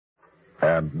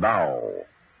And now,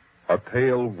 a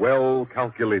tale well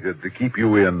calculated to keep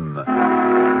you in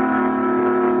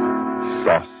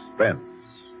suspense.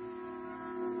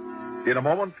 In a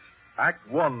moment, Act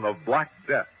One of Black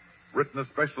Death, written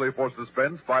especially for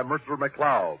Suspense by Mercer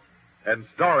McLeod, and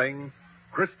starring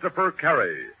Christopher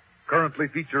Carey, currently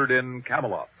featured in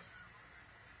Camelot.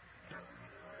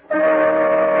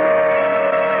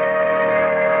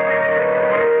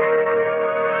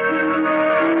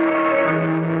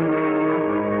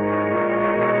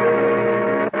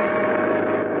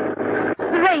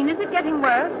 Getting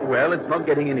worse? Well, it's not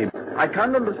getting any. I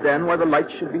can't understand why the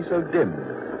lights should be so dim.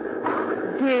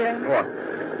 Oh, dear. What?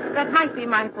 That might be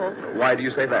my fault. Why do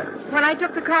you say that? When I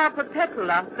took the car for petrol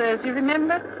last Thursday,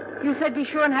 remember? You said be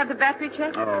sure and have the battery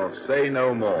checked? Oh, say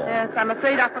no more. Yes, I'm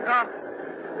afraid I forgot.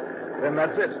 Then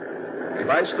that's it. If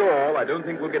I stall, I don't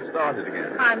think we'll get started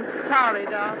again. I'm sorry,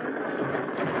 darling.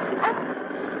 Oh,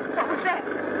 what was that?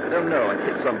 I don't know. I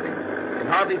hit something. Can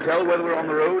hardly tell whether we're on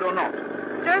the road or not.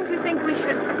 Don't you think we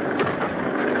should...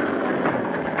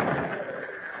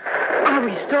 Are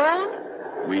we stalled?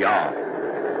 We are.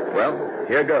 Well,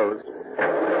 here goes.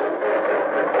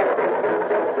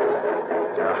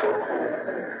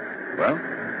 Well,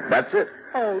 that's it.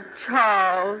 Oh,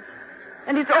 Charles.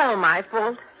 And it's all my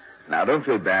fault. Now, don't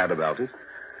feel bad about it.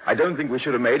 I don't think we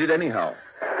should have made it anyhow.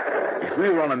 If we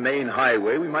were on a main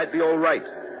highway, we might be all right.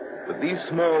 But these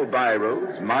small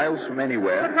byroads, miles from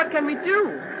anywhere... But what can we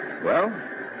do? Well,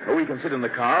 we can sit in the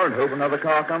car and hope another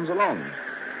car comes along.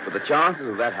 But the chances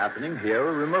of that happening here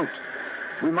are remote.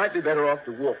 We might be better off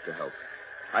to walk to help.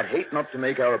 I'd hate not to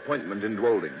make our appointment in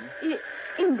Dwolding.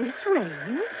 In this rain?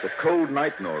 It's a cold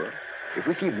night, Nora. If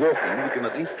we keep walking, we can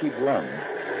at least keep warm.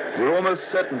 We're almost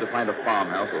certain to find a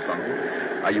farmhouse or something.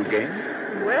 Are you game?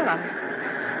 Well,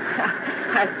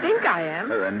 I think I am.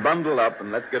 Then bundle up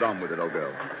and let's get on with it, old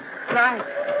girl. Right.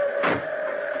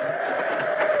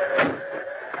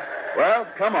 Well,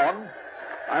 come on.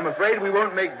 I'm afraid we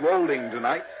won't make Dwolding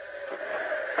tonight.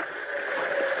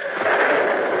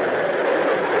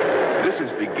 This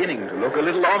is beginning to look a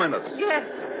little ominous. Yes.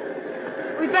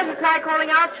 We'd better try calling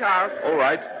out, Charles. All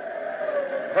right.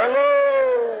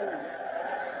 Hello!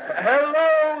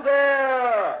 Hello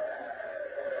there!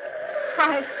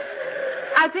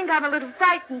 I think I'm a little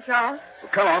frightened, Charles.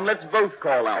 Well, come on, let's both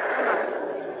call out.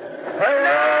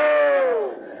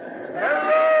 Hello!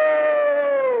 Hello!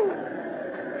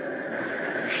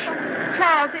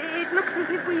 Charles, it looks as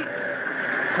if we...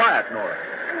 Quiet, Nora.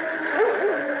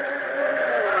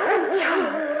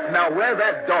 Now, where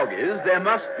that dog is, there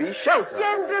must be shelter.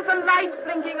 Yes, there's a light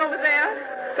blinking over there.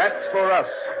 That's for us.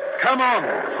 Come on.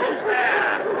 Who's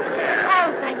there?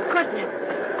 Oh, thank goodness.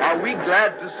 Are we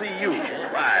glad to see you?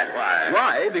 Why?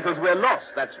 Why? Because we're lost,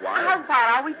 that's why. How far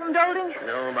are we from Dwolding?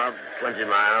 No, about 20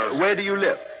 miles. Where do you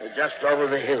live? Just over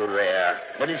the hill there.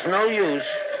 But it's no use.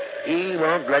 He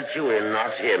won't let you in,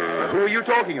 not him. Who are you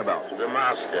talking about? The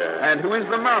master. And who is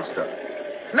the master?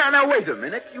 Now, wait a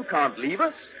minute. You can't leave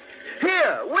us.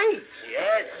 Here, wait.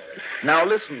 Yes? Now,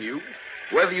 listen, you.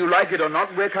 Whether you like it or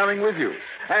not, we're coming with you.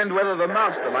 And whether the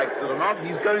master likes it or not,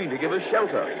 he's going to give us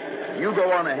shelter. You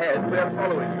go on ahead. We're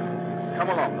following you. Come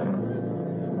along.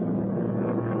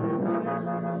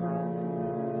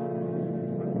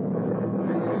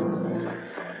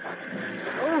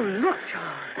 Oh, look,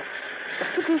 Charles.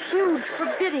 It's a huge,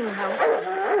 forbidding house.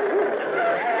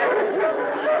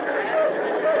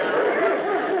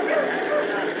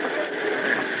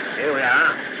 Here we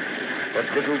are. What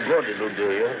little good it'll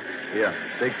do you. Here,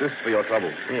 take this for your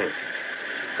trouble. Yes.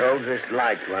 Hold this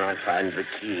light when I find the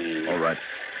key. All right.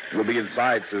 We'll be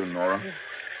inside soon, Nora.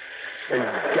 And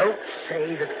don't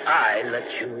say that I let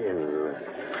you in.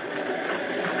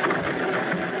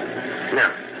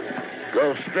 Now,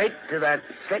 go straight to that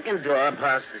second door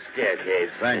past the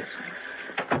staircase. Thanks.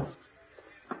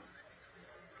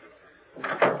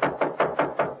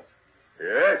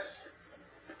 Yes?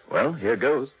 Well, here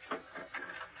goes.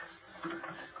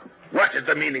 What is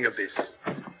the meaning of this?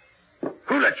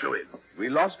 Who let you in? We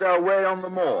lost our way on the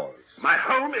moors. My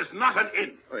home is not an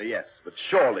inn. Yes, but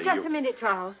surely Just a minute,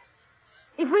 Charles.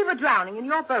 If we were drowning and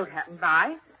your boat happened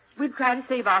by, we'd try to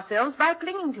save ourselves by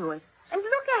clinging to it. And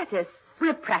look at us.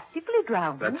 We're practically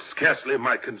drowning. That's scarcely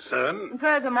my concern. And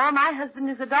furthermore, my husband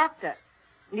is a doctor.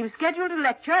 And he was scheduled to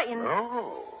lecture in...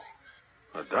 Oh,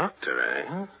 a doctor,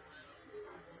 eh?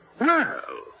 Well,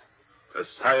 a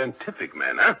scientific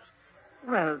man, huh?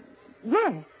 Well,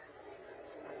 yes.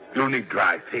 You'll need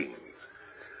dry things.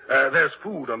 There's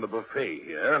food on the buffet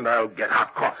here, and I'll get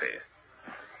hot coffee.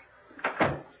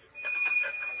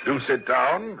 Do sit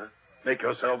down. Make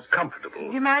yourselves comfortable.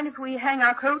 Do you mind if we hang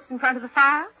our coats in front of the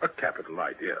fire? A capital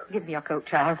idea. Give me your coat,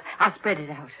 Charles. I'll spread it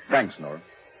out. Thanks, Nora.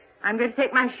 I'm going to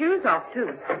take my shoes off,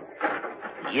 too.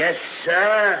 Yes,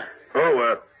 sir.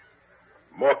 Oh,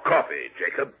 more coffee,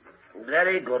 Jacob.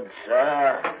 Very good,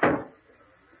 sir.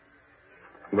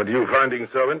 What are you finding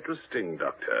so interesting,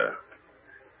 Doctor?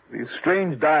 These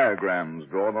strange diagrams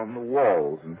drawn on the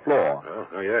walls and floor.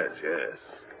 Oh, yes.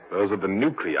 Those are the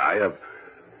nuclei of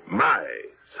my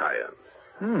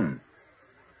science.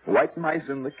 White mice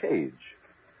in the cage.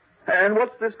 And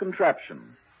what's this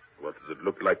contraption? What does it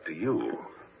look like to you?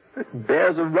 It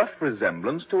bears a rough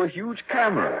resemblance to a huge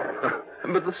camera.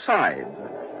 But the sides,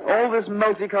 all this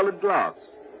multicolored glass.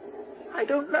 I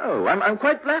don't know. I'm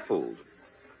quite baffled.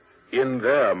 In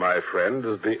there, my friend,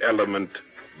 is the element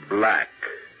black.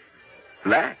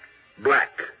 Black? Black.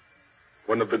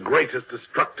 One of the greatest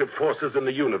destructive forces in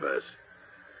the universe.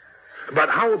 But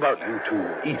how about you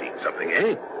two eating something,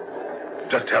 eh?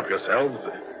 Just help yourselves.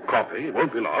 Coffee. It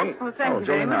won't be long. Oh, thank you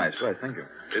very very much. nice. Right, thank you.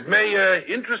 It may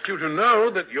interest you to know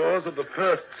that yours are the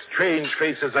first strange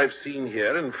faces I've seen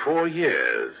here in 4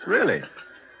 years. Really?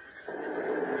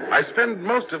 I spend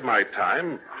most of my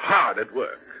time hard at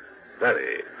work.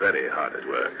 Very, very hard at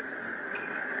work.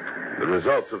 The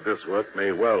results of this work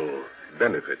may well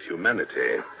benefit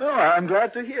humanity. Oh, I'm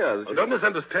glad to hear. Oh, don't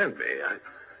misunderstand me. I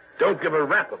don't give a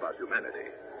rap about humanity.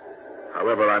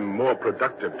 However, I'm more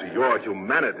productive to your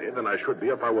humanity than I should be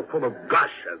if I were full of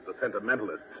gush as the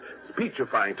sentimentalists,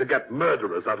 speechifying to get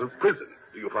murderers out of prison.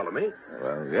 Do you follow me?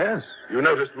 Well, yes. You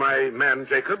noticed my man,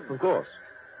 Jacob? Of course.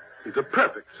 He's a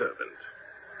perfect servant.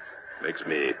 Makes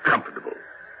me comfortable.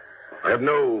 I have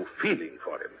no feeling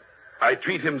for him. I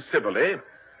treat him civilly,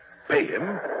 pay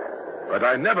him, but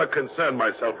I never concern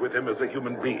myself with him as a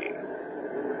human being.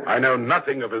 I know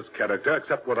nothing of his character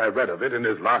except what I read of it in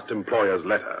his last employer's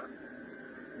letter.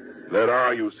 There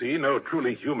are, you see, no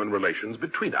truly human relations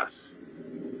between us.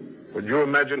 Would you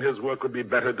imagine his work would be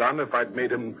better done if I'd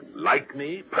made him like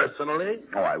me personally?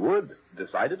 Oh, I would.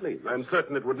 Decidedly. I'm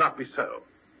certain it would not be so.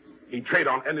 He'd trade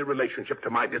on any relationship to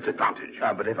my disadvantage.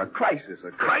 But if a crisis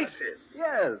occurred... Crisis?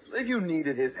 Yes, if you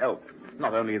needed his help.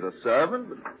 Not only as a servant,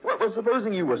 but... Well,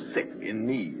 supposing you were sick, in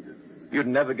need. You'd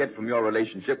never get from your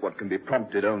relationship what can be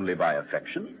prompted only by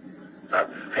affection.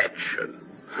 Affection?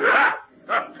 Ha!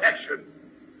 Affection!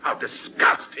 How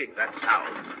disgusting that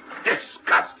sounds.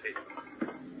 Disgusting.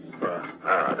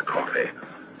 The coffee.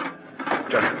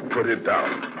 Just put it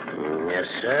down. Yes,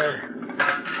 sir.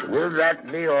 Will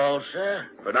that be all, sir?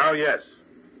 For now, yes.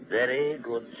 Very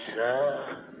good,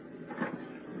 sir.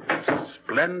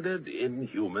 Splendid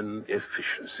inhuman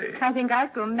efficiency. I think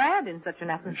I'd go mad in such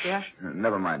an atmosphere.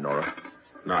 Never mind, Nora.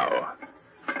 Now,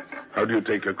 how do you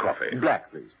take your coffee? Black,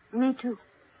 please. Me too.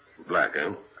 Black,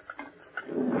 eh?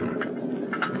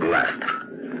 Black.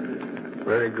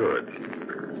 Very good.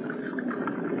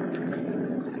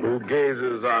 Who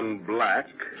gazes on black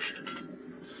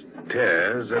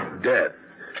stares at death.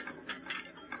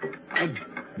 I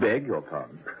beg your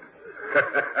pardon.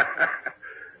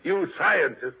 You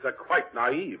scientists are quite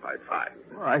naive, I find.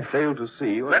 Well, I fail to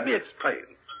see... Let me explain.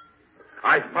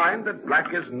 I find that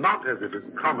black is not, as it is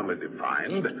commonly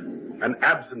defined, an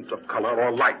absence of color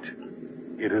or light.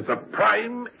 It is a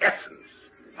prime essence,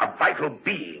 a vital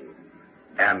being.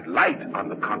 And light, on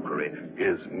the contrary,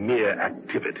 is mere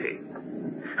activity.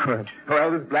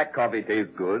 Well, this black coffee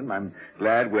tastes good, and I'm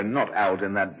glad we're not out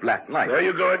in that black light. There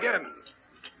you go again.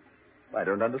 I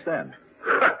don't understand.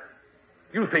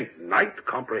 You think night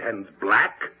comprehends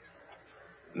black?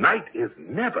 Night is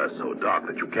never so dark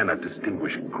that you cannot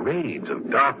distinguish grades of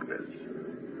darkness.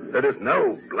 There is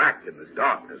no black in the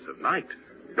darkness of night.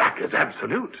 Black is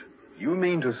absolute. You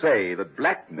mean to say that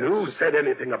blackness... Who said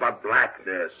anything about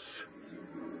blackness?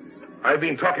 I've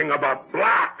been talking about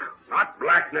black, not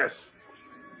blackness.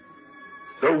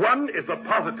 The one is a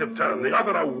positive term, the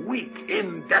other a weak,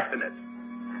 indefinite.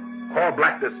 Call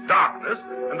blackness darkness,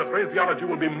 and the phraseology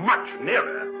will be much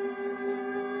nearer.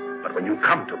 But when you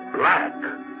come to black,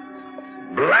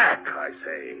 I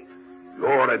say,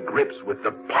 you're at grips with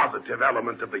the positive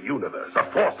element of the universe,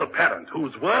 a force apparent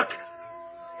whose work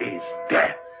is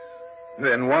death.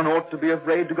 Then one ought to be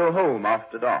afraid to go home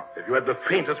after dark. If you had the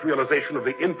faintest realization of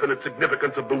the infinite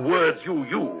significance of the words you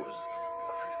use,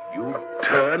 you'd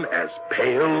turn as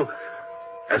pale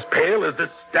as this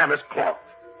damask cloth.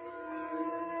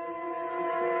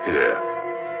 Here.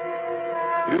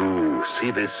 You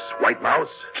see this white mouse?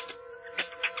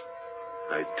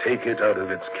 I take it out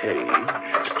of its cage,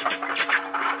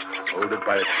 hold it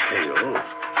by its tail,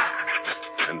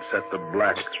 and set the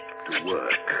black to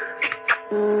work.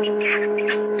 My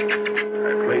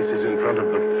place is in front of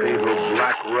the fatal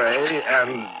black ray,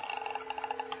 and...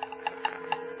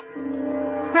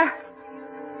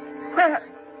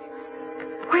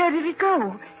 Where did it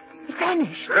go? It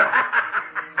vanished.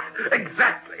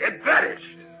 Exactly, it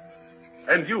vanished.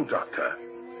 And you, Doctor,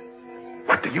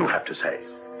 what do you have to say?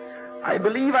 I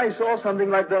believe I saw something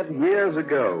like that years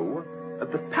ago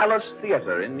at the Palace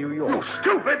Theater in New York. You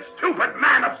stupid, stupid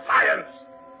man of science!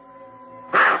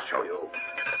 I'll show you.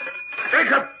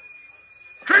 Jacob!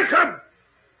 Jacob!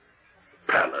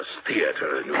 Palace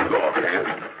Theater in New York.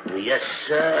 Yes,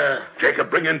 sir. Jacob,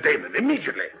 bring in Damon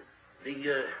immediately.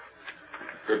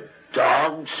 The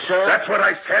dog, sir? That's what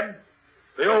I said.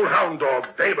 The old hound dog,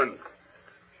 Damon.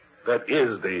 That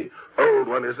is the old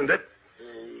one, isn't it?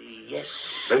 Yes,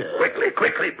 Then sir.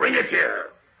 quickly, bring it here.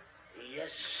 Yes,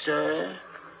 sir.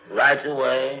 Right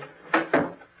away.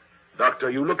 Doctor,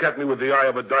 you look at me with the eye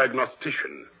of a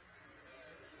diagnostician.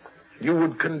 You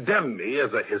would condemn me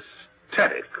as a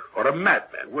hysteric or a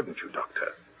madman, wouldn't you,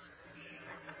 Doctor?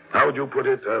 How would you put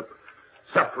it?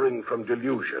 Suffering from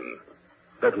delusion.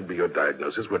 That would be your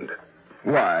diagnosis, wouldn't it?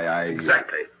 Why,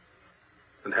 Exactly.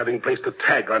 And having placed a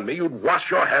tag on me, you'd wash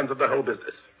your hands of the whole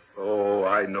business. Oh,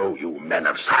 I know you men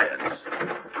of science.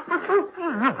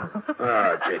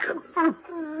 Jacob.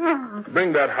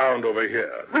 Bring that hound over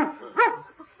here.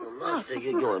 Master,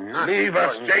 you're going nuts. Leave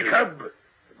us, Jacob.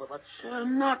 But, sir,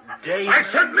 not David. I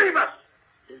said leave us.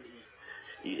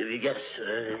 Yes,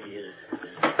 sir.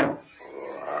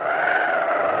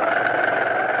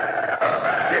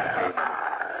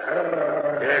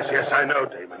 Yes, I know,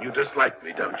 Damon. You dislike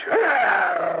me, don't you?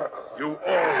 You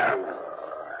all do.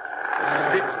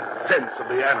 The sixth sense of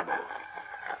the animal.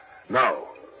 Now,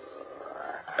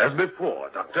 as before,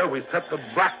 Doctor, we set the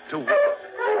black to work.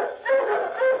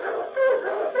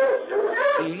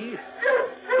 See?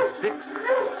 The sixth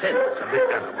sense of the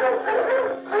animal.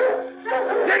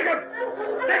 Jacob!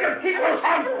 Keep those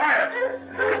hounds quiet!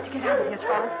 Let's get out of here,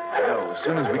 Charles. No, as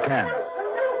soon as we can.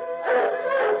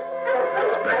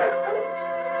 That's better.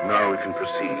 Now we can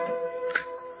proceed.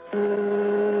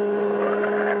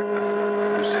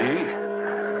 You see?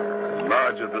 The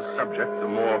larger the subject, the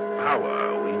more power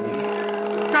we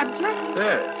need. Subject?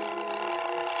 Yes.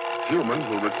 Humans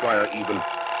will require even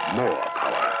more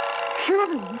power.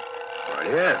 Humans? Why,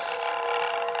 yes.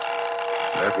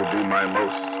 That will be my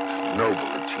most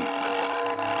noble achievement.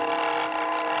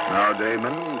 Now,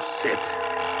 Damon, sit.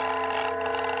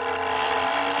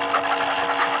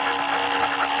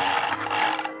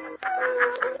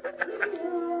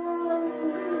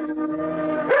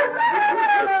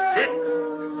 The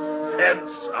sixth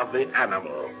sense of the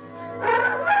animal.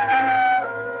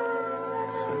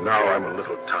 Now I'm a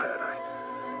little tired.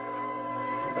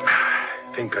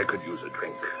 I think I could use a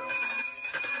drink.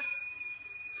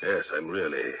 Yes, I'm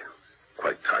really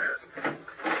quite tired.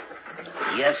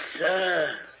 Yes,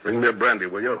 sir. Bring me a brandy,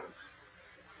 will you?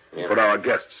 Yeah. For our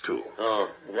guests, too. Oh,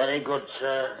 very good,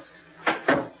 sir.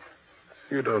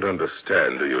 You don't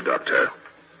understand, do you, Doctor?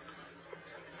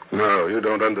 No, you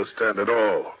don't understand at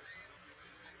all.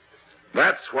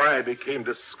 That's why I became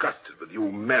disgusted with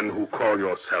you men who call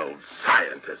yourselves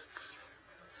scientists.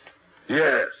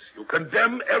 Yes, you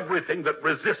condemn everything that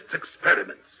resists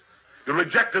experiments. You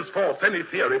reject as false any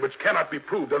theory which cannot be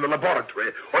proved in the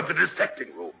laboratory or the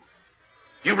dissecting room.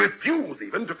 You refuse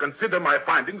even to consider my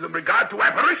findings in regard to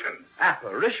apparitions.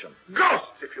 Apparition?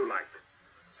 Ghosts, if you like.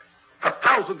 For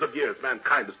thousands of years,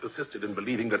 mankind has persisted in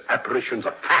believing that apparitions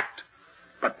are fact.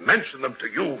 But mention them to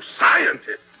you,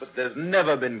 scientists. But there's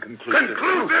never been conclusive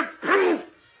proof!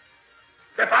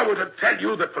 If I were to tell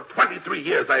you that for 23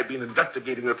 years I have been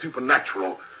investigating the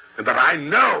supernatural, and that I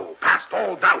know, past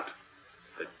all doubt,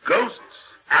 that ghosts,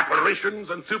 apparitions,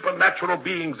 and supernatural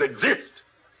beings exist,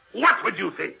 what would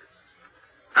you think?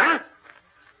 Huh?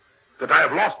 That I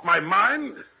have lost my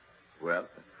mind? Well,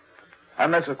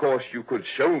 unless, of course, you could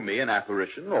show me an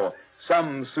apparition or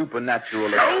some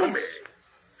supernatural... Show me!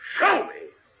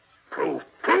 Proof!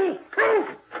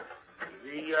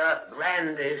 The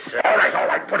brandy, sir. All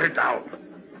right, put it down.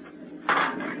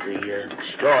 The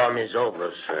storm is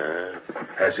over, sir.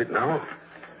 Has it now?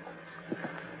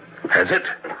 Has it?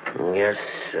 Yes,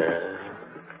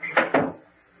 sir.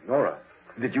 Nora,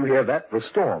 did you hear that? The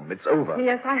storm. It's over.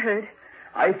 Yes, I heard.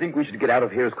 I think we should get out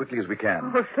of here as quickly as we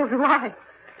can. Oh, so do I.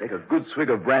 Take a good swig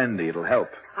of brandy. It'll help.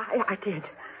 I did.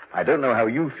 I don't know how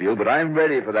you feel, but I'm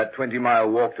ready for that 20-mile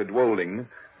walk to Dwolding.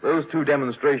 Those 2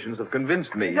 demonstrations have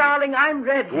convinced me. Darling, I'm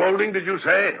ready. Dwolding, did you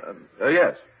say?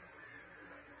 Yes.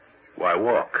 Why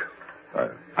walk?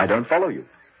 I don't follow you.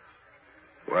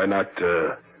 Why not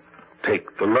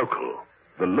take the local?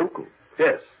 The local?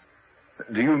 Yes.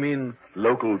 Do you mean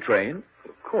local train?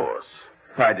 Of course.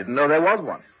 I didn't know there was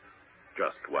one.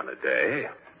 Just one a day.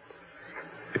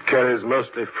 It carries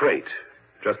mostly freight.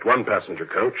 Just one passenger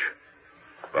coach.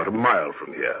 About a mile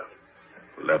from here.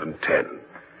 11:10.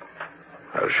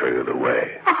 I'll show you the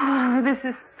way. Oh, this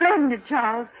is splendid,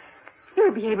 Charles.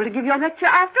 You'll be able to give your lecture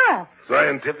after all.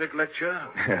 Scientific lecture?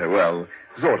 Well,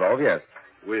 sort of, yes.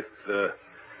 With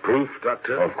proof,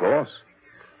 Doctor? Of course.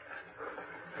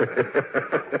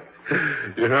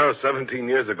 You know, 17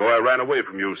 years ago, I ran away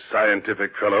from you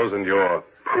scientific fellows and your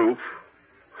proof.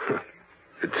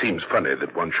 It seems funny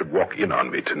that one should walk in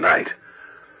on me tonight.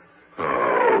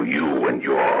 Oh, you and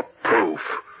your proof.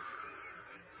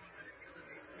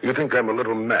 You think I'm a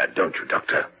little mad, don't you,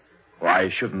 Doctor? Well, I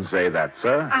shouldn't say that,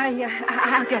 sir.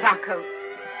 I'll get our coat.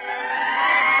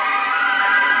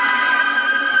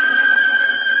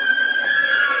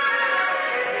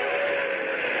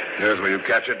 Here's where you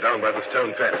catch it, down by the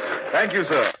stone fence. Thank you,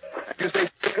 sir. You say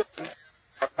Jacob?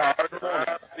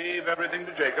 Leave everything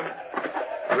to Jacob.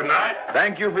 Good night.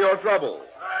 Thank you for your trouble.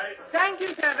 Thank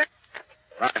you, sir.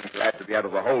 I'm glad to be out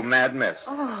of the whole mad mess.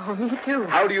 Oh, me too.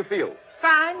 How do you feel?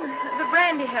 Fine. The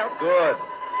brandy helped. Good.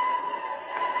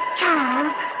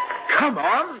 Charles. Come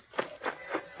on.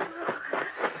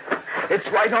 It's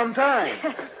right on time.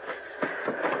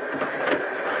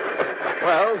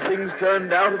 Well, things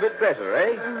turned out a bit better,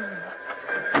 eh?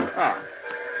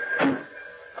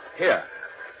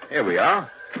 Here we are.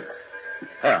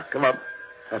 Come up.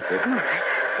 That's it.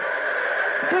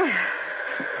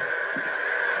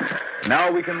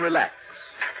 Now we can relax.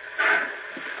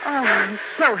 Oh, I'm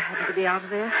so happy to be out of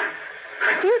there.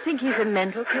 Do you think he's a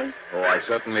mental case? Oh, I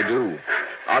certainly do.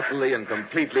 Utterly and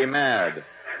completely mad.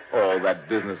 All that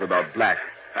business about Black.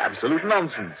 Absolute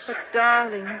nonsense. But,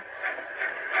 darling,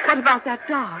 what about that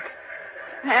dog?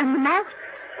 And the mouse?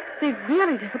 They've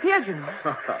really disappeared, you know.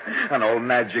 An old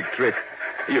magic trick.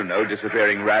 You know,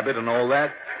 disappearing rabbit and all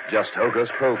that. Just hocus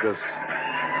pocus.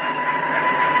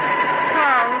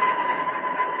 Charles,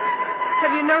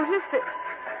 have you noticed that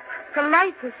the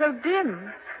lights are so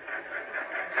dim?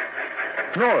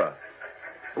 Nora,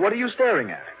 what are you staring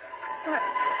at?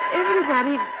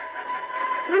 Everybody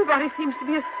seems to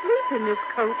be asleep in this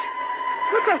coach.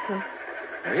 Look at them.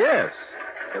 Yes,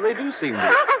 they do seem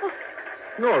to.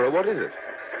 Nora, what is it?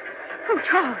 Oh,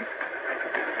 Charles.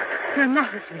 They're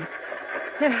not asleep.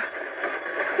 They're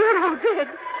all dead.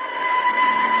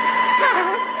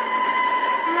 Charles.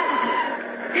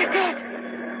 They're dead.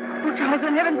 Oh, Charles,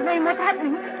 in heaven's name, what's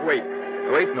happening? Wait,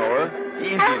 Nora.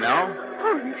 Easy now.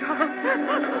 Oh, Charles.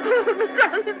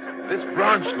 This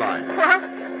branch line. What?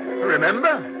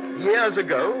 Remember? Years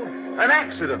ago, an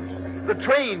accident. The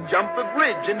train jumped the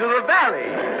bridge into the valley.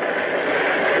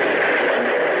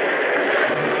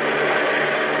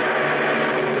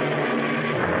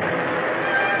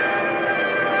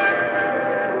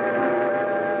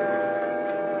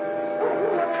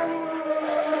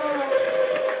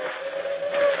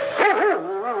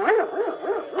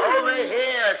 Over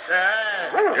here, sir.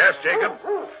 Yes, Jacob?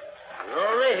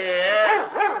 Over here.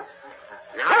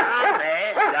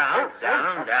 Now,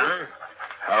 down.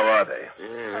 How are they?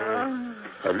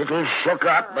 A little shook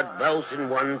up, but both in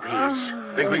one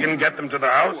piece. Think we can get them to the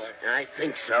house? I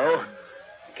think so.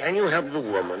 Can you help the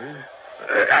woman?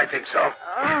 I think so.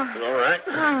 All right.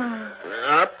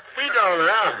 Up we go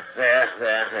now.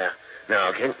 There.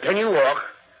 Now, can you walk?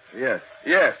 Yes.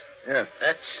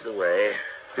 That's the way.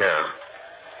 Now,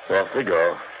 off we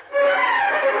go.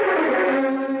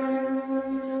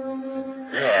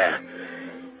 There.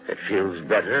 It feels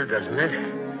better, doesn't it?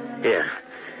 Here,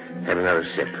 have another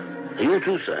sip. You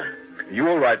too, sir. You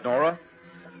all right, Nora?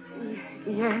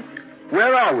 Yes.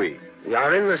 Where are we? We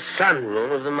are in the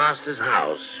sunroom of the master's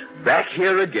house. Back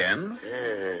here again?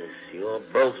 Yes, you're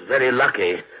both very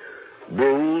lucky.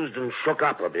 Bruised and shook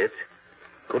up a bit.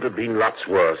 Could have been lots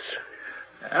worse.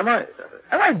 Am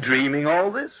I dreaming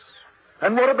all this?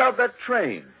 And what about that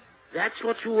train? That's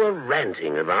what you were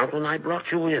ranting about when I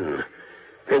brought you in.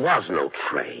 There was no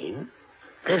train.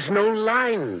 There's no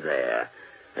line there.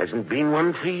 Hasn't been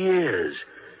one for years.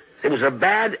 There was a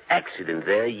bad accident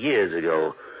there years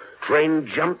ago. Train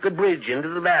jumped the bridge into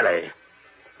the valley.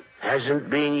 Hasn't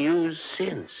been used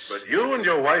since. But you and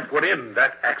your wife were in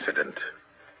that accident.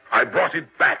 I brought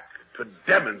it back to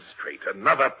demonstrate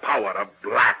another power of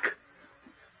Black.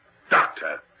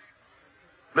 Doctor,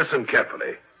 listen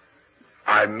carefully.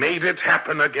 I made it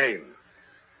happen again.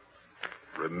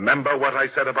 Remember what I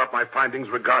said about my findings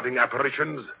regarding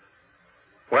apparitions?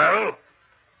 Well,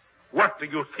 what do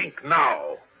you think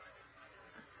now?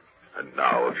 And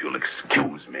now, if you'll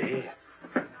excuse me.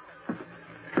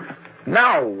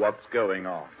 Now what's going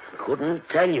on? couldn't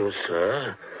tell you,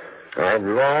 sir. I've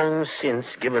long since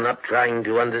given up trying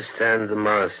to understand the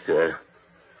master.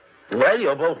 Well,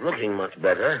 you're both looking much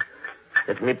better.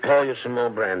 Let me pour you some more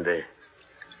brandy.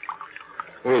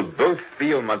 We'll both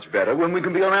feel much better when we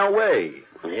can be on our way.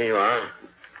 Here you are.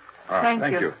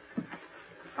 Thank you.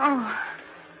 Oh,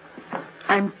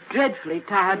 I'm dreadfully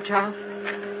tired, Charles.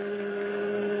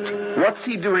 What's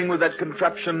he doing with that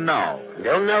contraption now?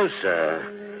 Don't know, sir.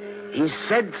 He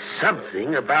said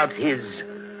something about his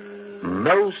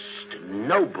most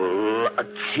noble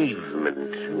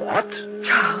achievement. What?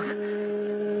 Charles.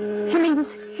 He means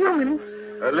humans.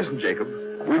 Listen, Jacob.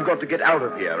 We've got to get out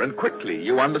of here, and quickly,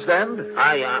 you understand?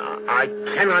 I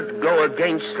cannot go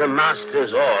against the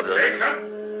master's order. Jacob,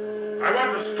 I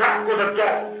want to stop with a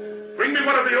dog. Bring me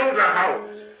one of the older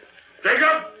hounds.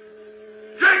 Jacob!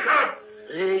 Jacob!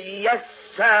 Yes,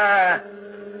 sir.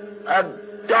 A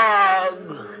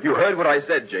dog. You heard what I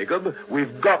said, Jacob.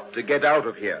 We've got to get out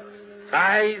of here.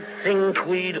 I think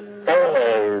we'd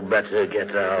all better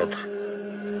get out.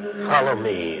 Follow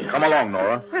me. Come along,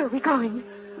 Nora. Where are we going?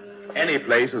 Any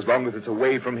place as long as it's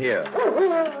away from here. He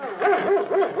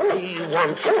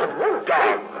wants a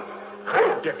dog.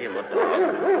 I'll get him a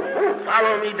dog.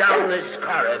 Follow me down this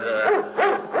corridor.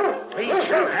 He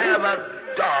shall have a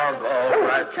dog, all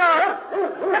right. Charles,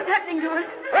 what's happening to us?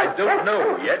 I don't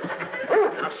know yet.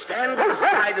 Now stand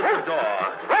beside of the door.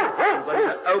 I'm going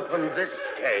to open this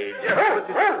cage. They won't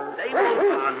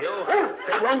harm you.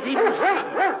 They won't even see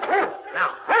you. Now,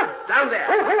 down there.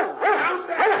 Down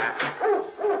there.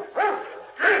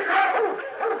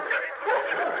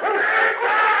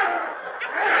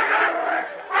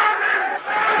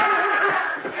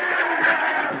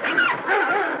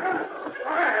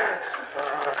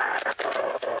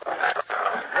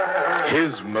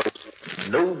 His most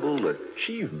noble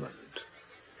achievement.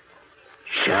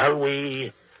 Shall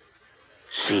we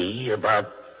see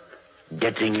about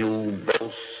getting you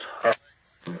both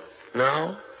home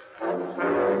now?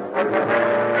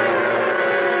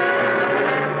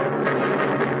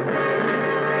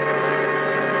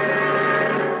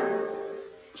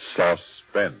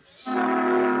 Suspense.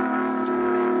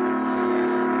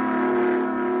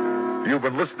 You've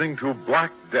been listening to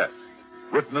Black Death,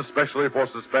 written especially for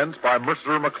Suspense by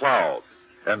Mercer McLeod,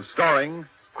 and starring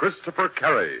Christopher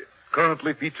Carey,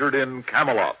 currently featured in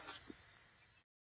Camelot.